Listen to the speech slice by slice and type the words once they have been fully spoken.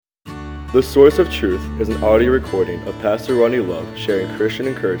The Source of Truth is an audio recording of Pastor Ronnie Love sharing Christian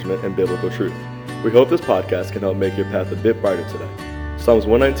encouragement and biblical truth. We hope this podcast can help make your path a bit brighter today. Psalms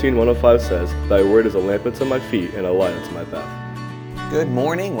 119:105 says, "Thy word is a lamp unto my feet and a light unto my path." Good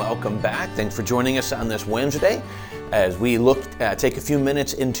morning. Welcome back. Thanks for joining us on this Wednesday as we take a few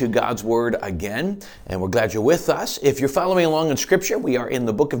minutes into God's Word again, and we're glad you're with us. If you're following along in Scripture, we are in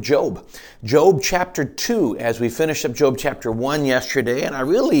the book of Job. Job chapter 2, as we finished up Job chapter 1 yesterday, and I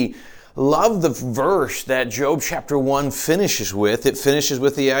really love the verse that Job chapter 1 finishes with. It finishes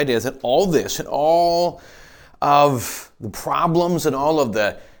with the idea that all this and all of the problems and all of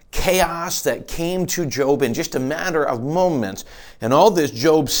the chaos that came to Job in just a matter of moments, and all this,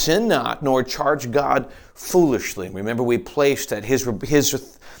 Job sinned not, nor charged God foolishly. Remember, we placed that his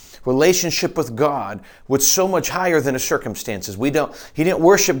relationship with God was so much higher than his circumstances. He didn't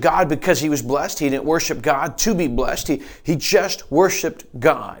worship God because he was blessed. He didn't worship God to be blessed. He just worshiped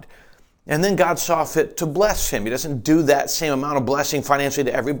God. And then God saw fit to bless him. He doesn't do that same amount of blessing financially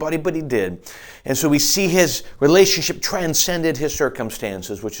to everybody, but he did. And so we see his relationship transcended his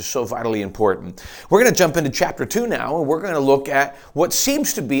circumstances, which is so vitally important. We're going to jump into chapter 2 now, and we're going to look at what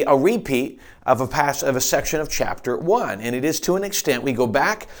seems to be a repeat of a section of chapter 1. And it is to an extent. We go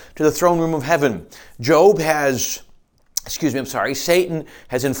back to the throne room of heaven. Satan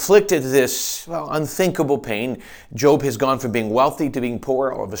has inflicted this, unthinkable pain. Job has gone from being wealthy to being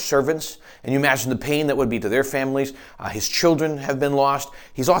poor, all of his servants. And you imagine the pain that would be to their families. His children have been lost.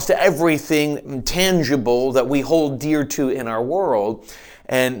 He's lost everything tangible that we hold dear to in our world.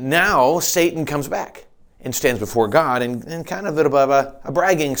 And now Satan comes back and stands before God and kind of above a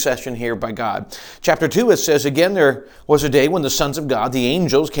bragging session here by God. Chapter 2, it says, "Again there was a day when the sons of God, the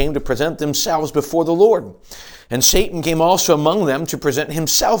angels, came to present themselves before the Lord. And Satan came also among them to present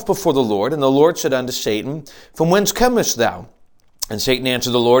himself before the Lord. And the Lord said unto Satan, From whence comest thou? And Satan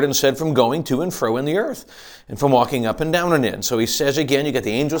answered the Lord and said, From going to and fro in the earth, and from walking up and down in it." And so he says again, you got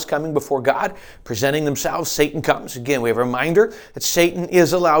the angels coming before God, presenting themselves. Satan comes. Again, we have a reminder that Satan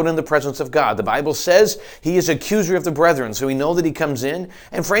is allowed in the presence of God. The Bible says he is accuser of the brethren, so we know that he comes in.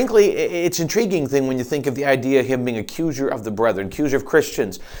 And frankly, it's an intriguing thing when you think of the idea of him being accuser of the brethren, accuser of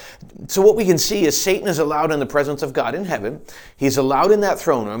Christians. So what we can see is Satan is allowed in the presence of God in heaven. He's allowed in that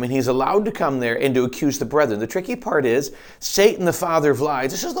throne room, and he's allowed to come there and to accuse the brethren. The tricky part is Satan, the father of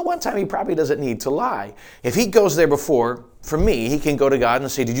lies, this is the one time he probably doesn't need to lie. If he goes there before, for me, he can go to God and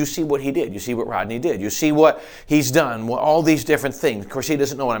say, "Did you see what he did? You see what Rodney did? You see what he's done? All these different things." Of course, he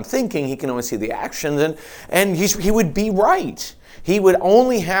doesn't know what I'm thinking. He can only see the actions, and he would be right. He would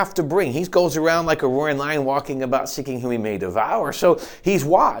only have to bring. He goes around like a roaring lion, walking about, seeking whom he may devour. So he's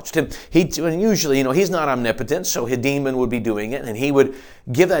watched. And usually, he's not omnipotent, so his demon would be doing it, and he would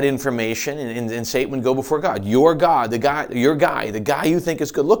give that information, and Satan would go before God. Your God, the guy you think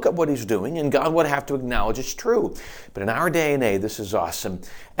is good, look at what he's doing, and God would have to acknowledge it's true. But in our day and age, this is awesome.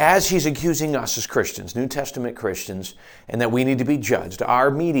 As he's accusing us as Christians, New Testament Christians, and that we need to be judged, our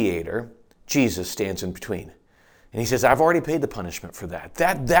mediator, Jesus, stands in between. And he says, I've already paid the punishment for that.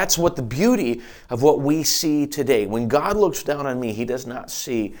 That's what the beauty of what we see today. When God looks down on me, he does not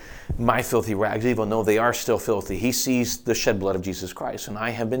see my filthy rags, even though they are still filthy. He sees the shed blood of Jesus Christ, and I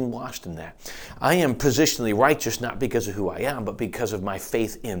have been washed in that. I am positionally righteous, not because of who I am, but because of my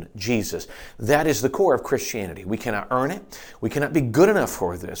faith in Jesus. That is the core of Christianity. We cannot earn it. We cannot be good enough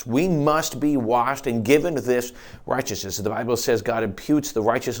for this. We must be washed and given this righteousness. The Bible says God imputes the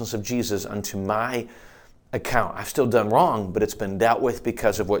righteousness of Jesus unto my account. I've still done wrong, but it's been dealt with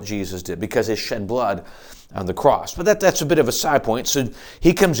because of what Jesus did, because he shed blood on the cross. But that's a bit of a side point. So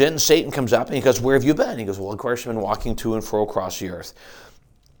he comes in, and Satan comes up, and he goes, "Where have you been?" He goes, "Well, of course, I've been walking to and fro across the earth."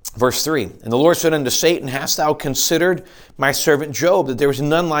 Verse 3, "And the Lord said unto Satan, Hast thou considered my servant Job, that there is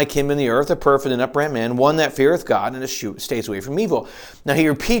none like him in the earth, a perfect and upright man, one that feareth God and stays away from evil?" Now he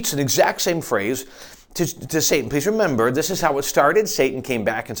repeats an exact same phrase to Satan. Please remember, this is how it started. Satan came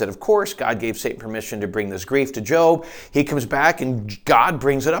back and said, of course, God gave Satan permission to bring this grief to Job. He comes back and God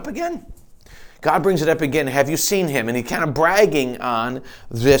brings it up again. God brings it up again. Have you seen him? And he kind of bragging on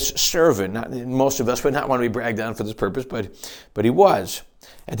this servant. Most of us would not want to be bragged on for this purpose, but he was.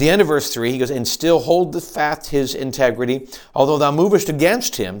 At the end of verse 3, he goes, "And still hold fast his integrity, although thou movest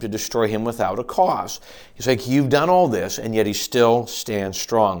against him to destroy him without a cause." He's like, you've done all this, and yet he still stands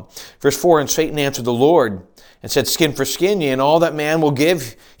strong. Verse 4, "And Satan answered the Lord and said, Skin for skin, yea, and all that man will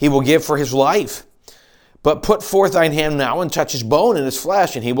give, he will give for his life. But put forth thine hand now and touch his bone and his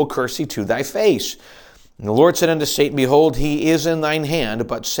flesh, and he will curse thee to thy face. And the Lord said unto Satan, Behold, he is in thine hand,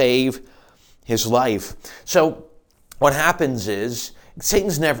 but save his life." So what happens is,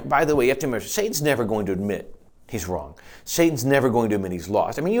 Satan's never, by the way, you have to remember, Satan's never going to admit he's wrong. Satan's never going to admit he's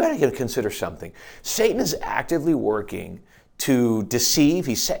lost. I mean, you got to consider something. Satan is actively working to deceive.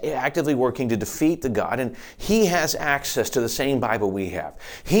 He's actively working to defeat the God, and he has access to the same Bible we have.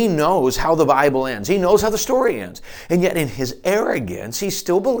 He knows how the Bible ends. He knows how the story ends. And yet in his arrogance, he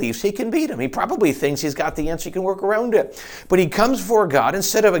still believes he can beat him. He probably thinks he's got the answer, he can work around it. But he comes before God,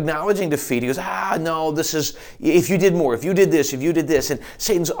 instead of acknowledging defeat, he goes, no, this is, if you did more, if you did this, if you did this. And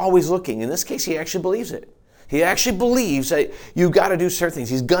Satan's always looking. In this case, he actually believes it. He actually believes that you've got to do certain things.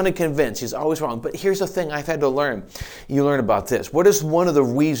 He's going to convince. He's always wrong. But here's the thing I've had to learn. You learn about this. What is one of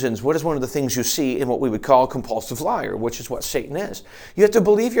the things you see in what we would call a compulsive liar, which is what Satan is? You have to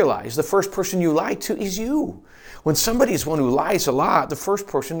believe your lies. The first person you lie to is you. When somebody's one who lies a lot, the first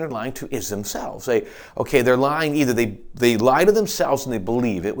person they're lying to is themselves. They're lying. Either they lie to themselves and they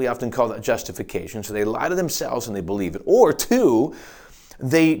believe it. We often call that justification. So they lie to themselves and they believe it. Or two,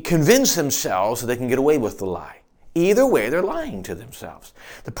 they convince themselves that they can get away with the lie. Either way, they're lying to themselves.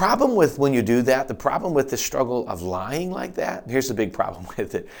 The problem with when you do that, the problem with the struggle of lying like that, here's the big problem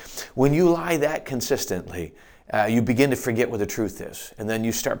with it. When you lie that consistently, you begin to forget what the truth is. And then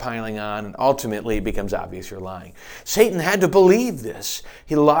you start piling on, and ultimately it becomes obvious you're lying. Satan had to believe this.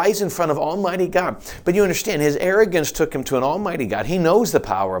 He lies in front of Almighty God. But you understand, his arrogance took him to an Almighty God. He knows the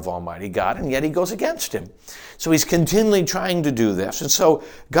power of Almighty God, and yet he goes against him. So he's continually trying to do this. And so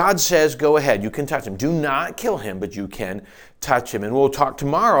God says, go ahead, you can touch him. Do not kill him, but you can touch him. And we'll talk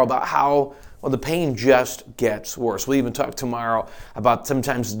tomorrow about how the pain just gets worse. We'll even talk tomorrow about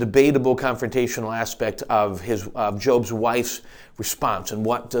sometimes the debatable confrontational aspect of Job's wife's response. And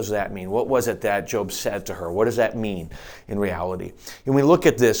what does that mean? What was it that Job said to her? What does that mean in reality? And we look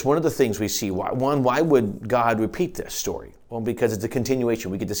at this, one of the things we see, why would God repeat this story? Well, because it's a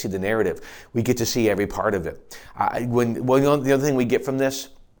continuation. We get to see the narrative. We get to see every part of it. The other thing we get from this,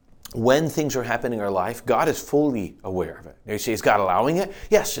 when things are happening in our life, God is fully aware of it. You say, is God allowing it?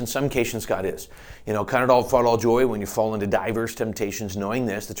 Yes, in some cases God is. Count it all joy when you fall into diverse temptations, knowing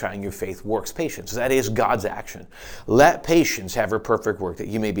this, the trying your faith works patience. That is God's action. Let patience have her perfect work, that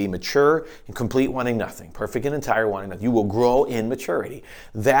you may be mature and complete, wanting nothing, perfect and entire, wanting nothing. You will grow in maturity.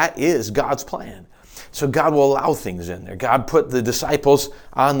 That is God's plan. So God will allow things in there. God put the disciples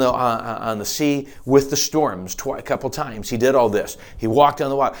on the sea with the storms a couple times. He did all this. He walked on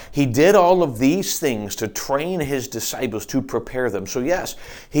the water. He did all of these things to train his disciples, to prepare them. So yes,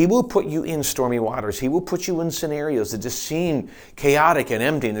 he will put you in stormy waters. He will put you in scenarios that just seem chaotic and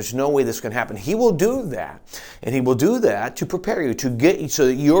empty, and there's no way this can happen. He will do that. And he will do that to prepare you, to get you so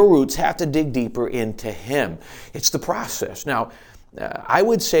that your roots have to dig deeper into him. It's the process. Now, I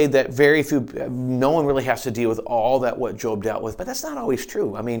would say that no one really has to deal with all that what Job dealt with, but that's not always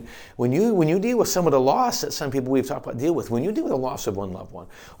true. I mean, when you deal with some of the loss that some people we've talked about deal with, when you deal with the loss of one loved one,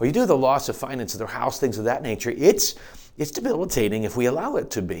 or you deal with the loss of finances, their house, things of that nature, it's debilitating if we allow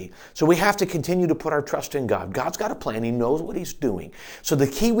it to be. So we have to continue to put our trust in God. God's got a plan. He knows what he's doing. So the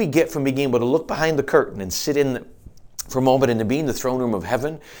key we get from being able to look behind the curtain and sit in for a moment and to be in the throne room of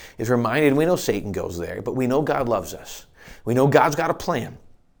heaven is reminded, we know Satan goes there, but we know God loves us. We know God's got a plan.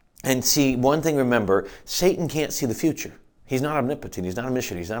 And see, one thing remember, Satan can't see the future. He's not omnipotent. He's not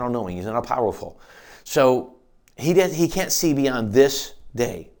omniscient. He's not all-knowing. He's not all-powerful. So he can't see beyond this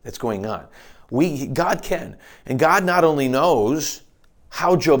day that's going on. God can. And God not only knows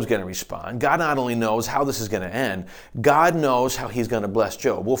how Job's going to respond, God not only knows how this is going to end, God knows how he's going to bless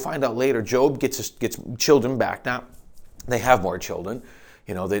Job. We'll find out later, Job gets children back. Now, they have more children.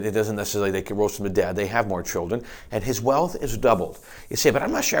 It doesn't necessarily they can roast from the dead. They have more children, and his wealth is doubled. You say, but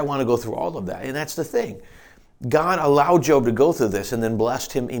I'm not sure I want to go through all of that. And that's the thing. God allowed Job to go through this and then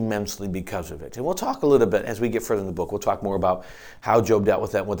blessed him immensely because of it. And we'll talk a little bit as we get further in the book. We'll talk more about how Job dealt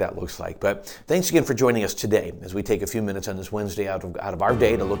with that and what that looks like. But thanks again for joining us today as we take a few minutes on this Wednesday out of our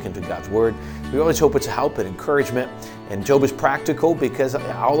day to look into God's Word. We always hope it's a help and encouragement. And Job is practical because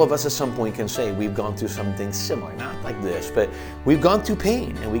all of us at some point can say we've gone through something similar. Not like this, but we've gone through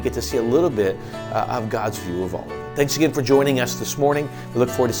pain, and we get to see a little bit of God's view of all of it. Thanks again for joining us this morning. We look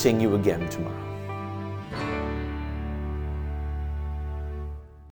forward to seeing you again tomorrow.